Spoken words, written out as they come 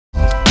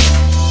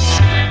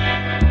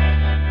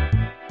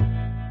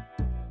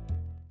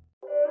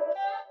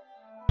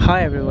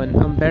Hi everyone,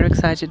 I'm very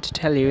excited to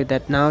tell you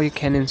that now you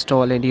can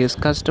install and use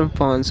custom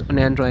fonts on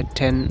Android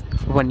 10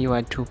 One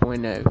UI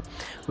 2.0.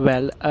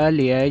 Well,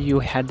 earlier you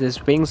had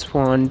this Wings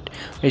font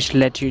which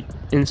let you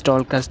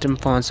install custom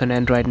fonts on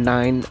Android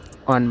 9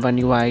 on One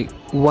UI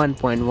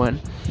 1.1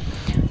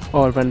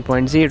 or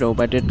 1.0,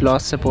 but it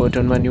lost support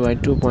on One UI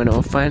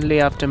 2.0. Finally,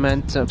 after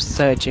months of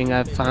searching,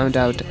 I found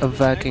out a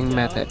working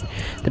method.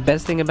 The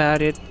best thing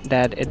about it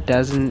that it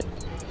doesn't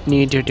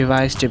need your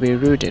device to be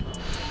rooted.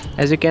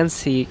 As you can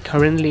see,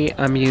 currently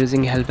I'm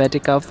using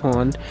Helvetica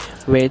font,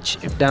 which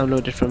if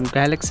downloaded from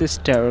Galaxy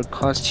Store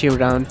costs you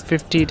around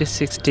 50 to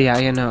 60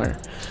 INR.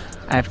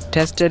 I've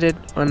tested it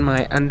on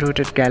my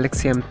unrooted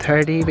Galaxy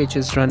M30, which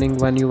is running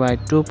One UI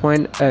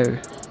 2.0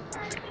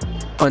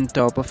 on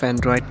top of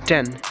Android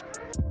 10.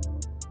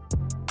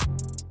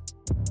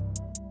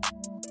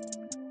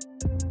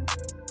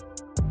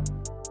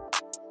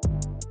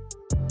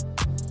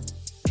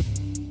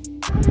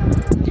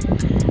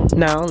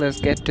 Now let's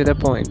get to the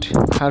point.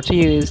 How to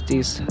use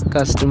these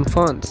custom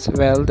fonts?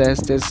 Well, there's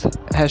this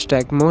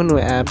hashtag Mono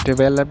app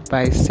developed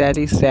by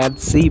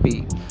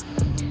SadiSadZB.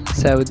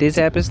 So this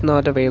app is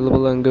not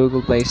available on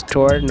Google Play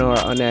Store nor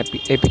on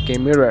APK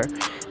Mirror.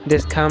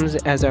 This comes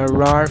as a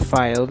RAR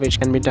file which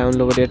can be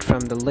downloaded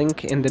from the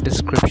link in the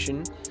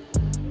description.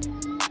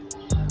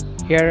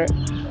 Here,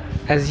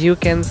 as you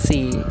can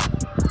see,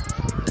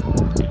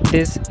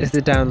 this is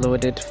the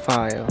downloaded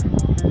file.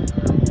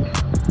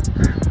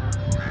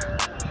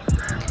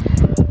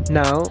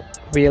 Now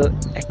we'll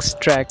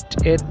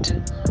extract it.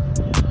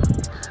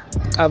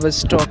 Our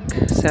stock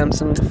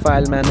Samsung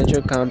file manager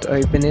can't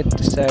open it,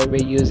 so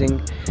we're using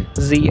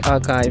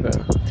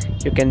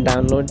Z-Archiver. You can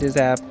download this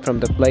app from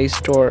the Play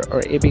Store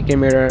or APK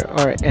Mirror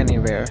or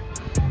anywhere.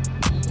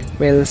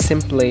 We'll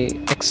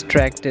simply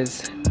extract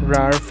this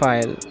RAR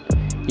file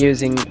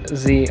using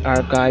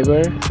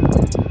Z-Archiver.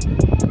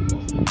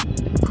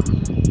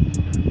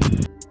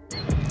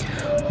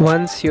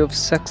 Once you've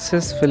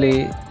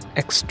successfully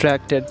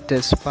extracted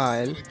this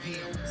file,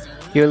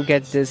 you'll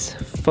get this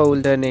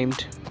folder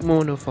named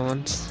Mono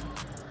Fonts,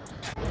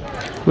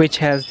 which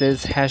has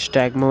this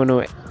hashtag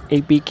Mono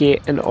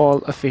APK and all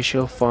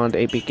official font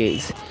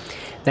APKs.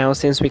 Now,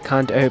 since we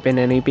can't open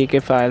an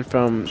APK file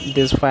from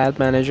this file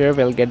manager,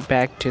 we'll get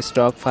back to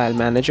stock file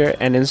manager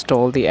and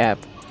install the app.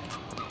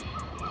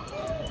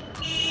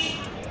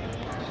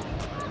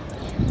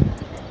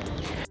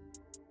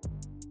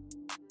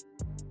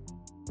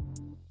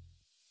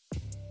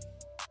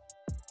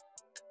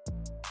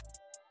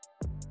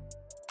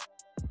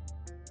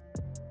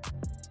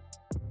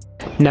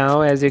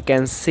 Now, as you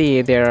can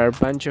see, there are a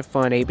bunch of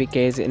font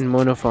APKs in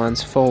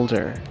Monofonts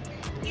folder.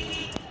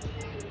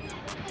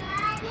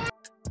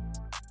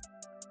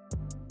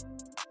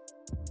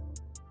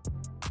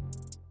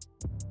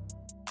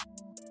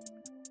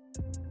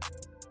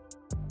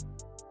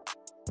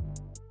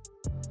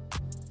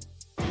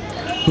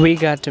 We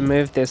got to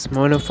move this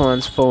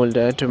Monofonts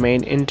folder to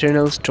main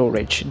internal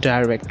storage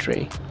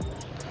directory.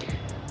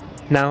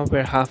 Now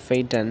we're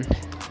halfway done.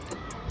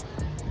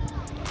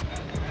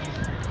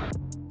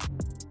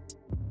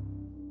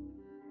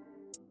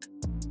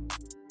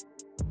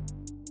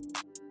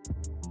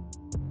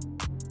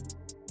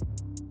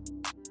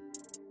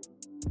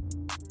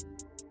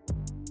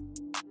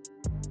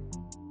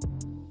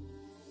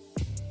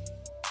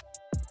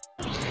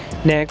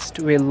 Next,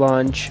 we'll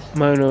launch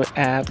Mono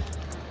app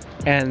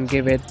and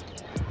give it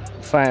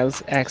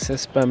files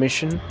access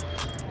permission.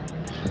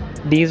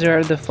 These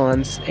are the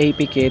fonts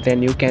APK that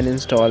you can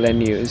install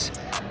and use.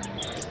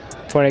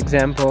 For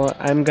example,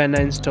 I'm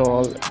gonna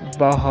install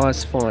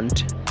Bauhaus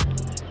font.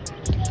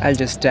 I'll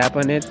just tap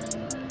on it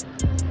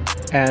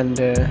and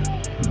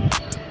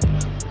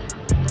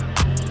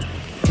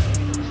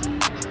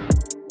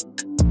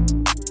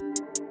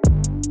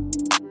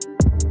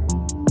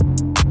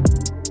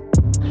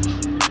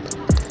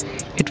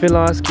it will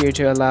ask you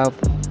to allow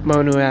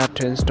Mono app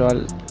to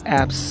install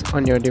apps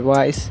on your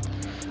device.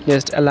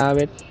 Just allow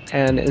it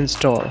and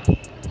install.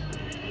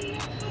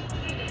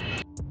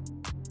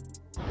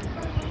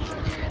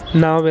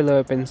 Now we'll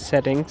open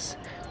settings.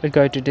 We'll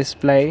go to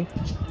display.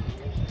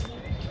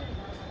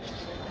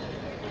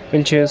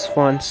 We'll choose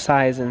font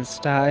size and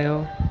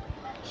style,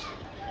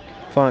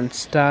 font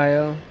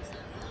style,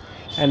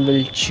 and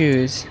we'll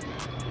choose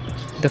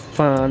the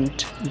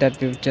font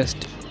that we've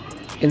just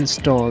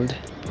installed.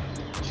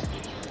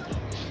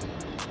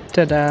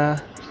 Ta-da!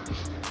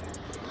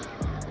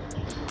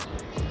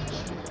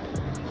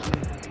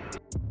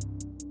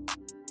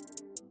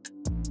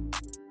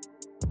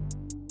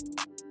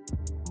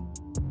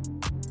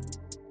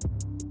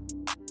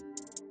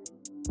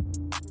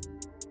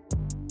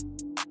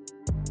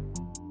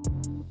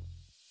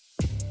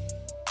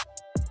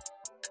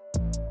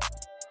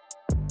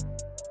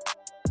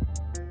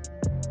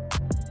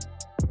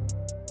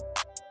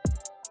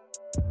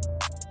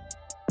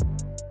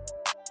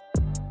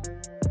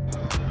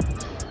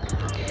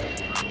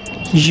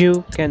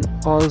 You can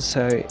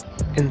also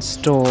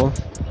install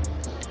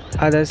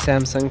other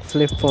Samsung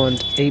flip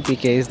font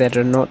APKs that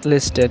are not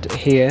listed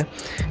here.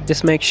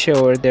 Just make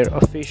sure they're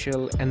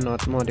official and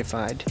not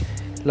modified.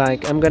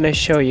 Like I'm gonna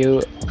show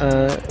you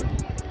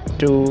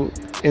to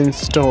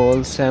install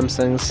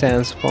Samsung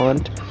Sans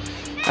font.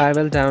 I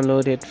will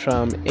download it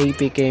from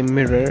APK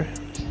Mirror.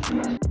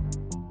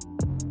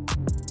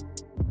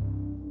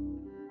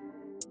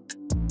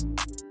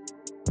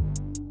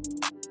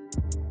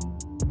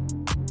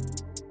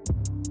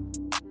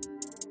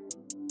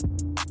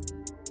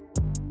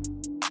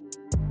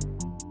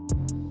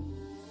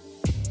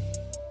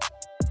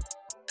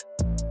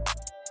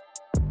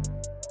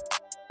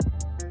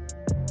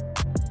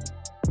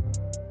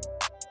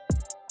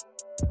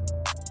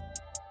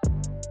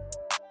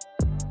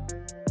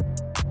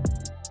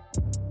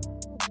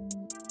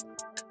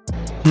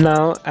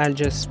 Now I'll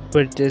just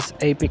put this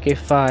APK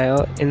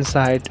file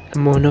inside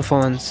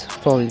Monofonts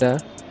folder.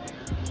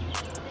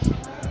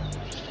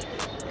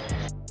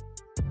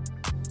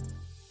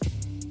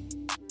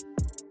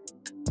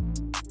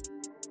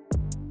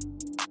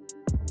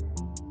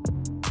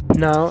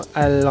 Now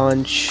I'll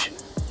launch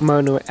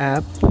Mono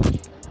app.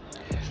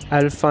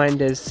 I'll find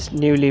this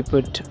newly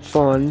put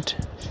font.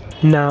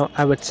 Now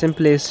I would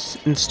simply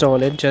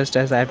install it just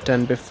as I've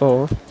done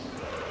before.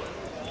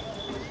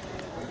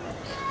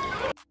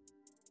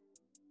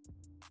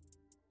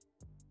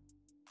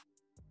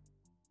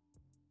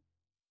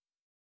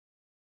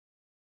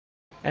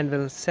 And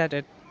we'll set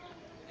it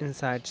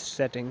inside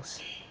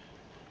settings.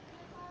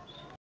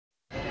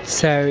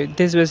 So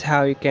this was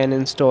how you can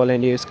install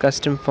and use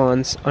custom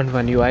fonts on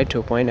One UI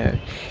 2.0.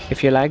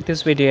 If you like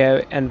this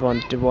video and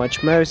want to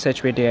watch more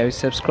such videos,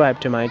 subscribe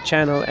to my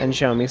channel and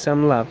show me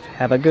some love.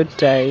 Have a good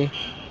day.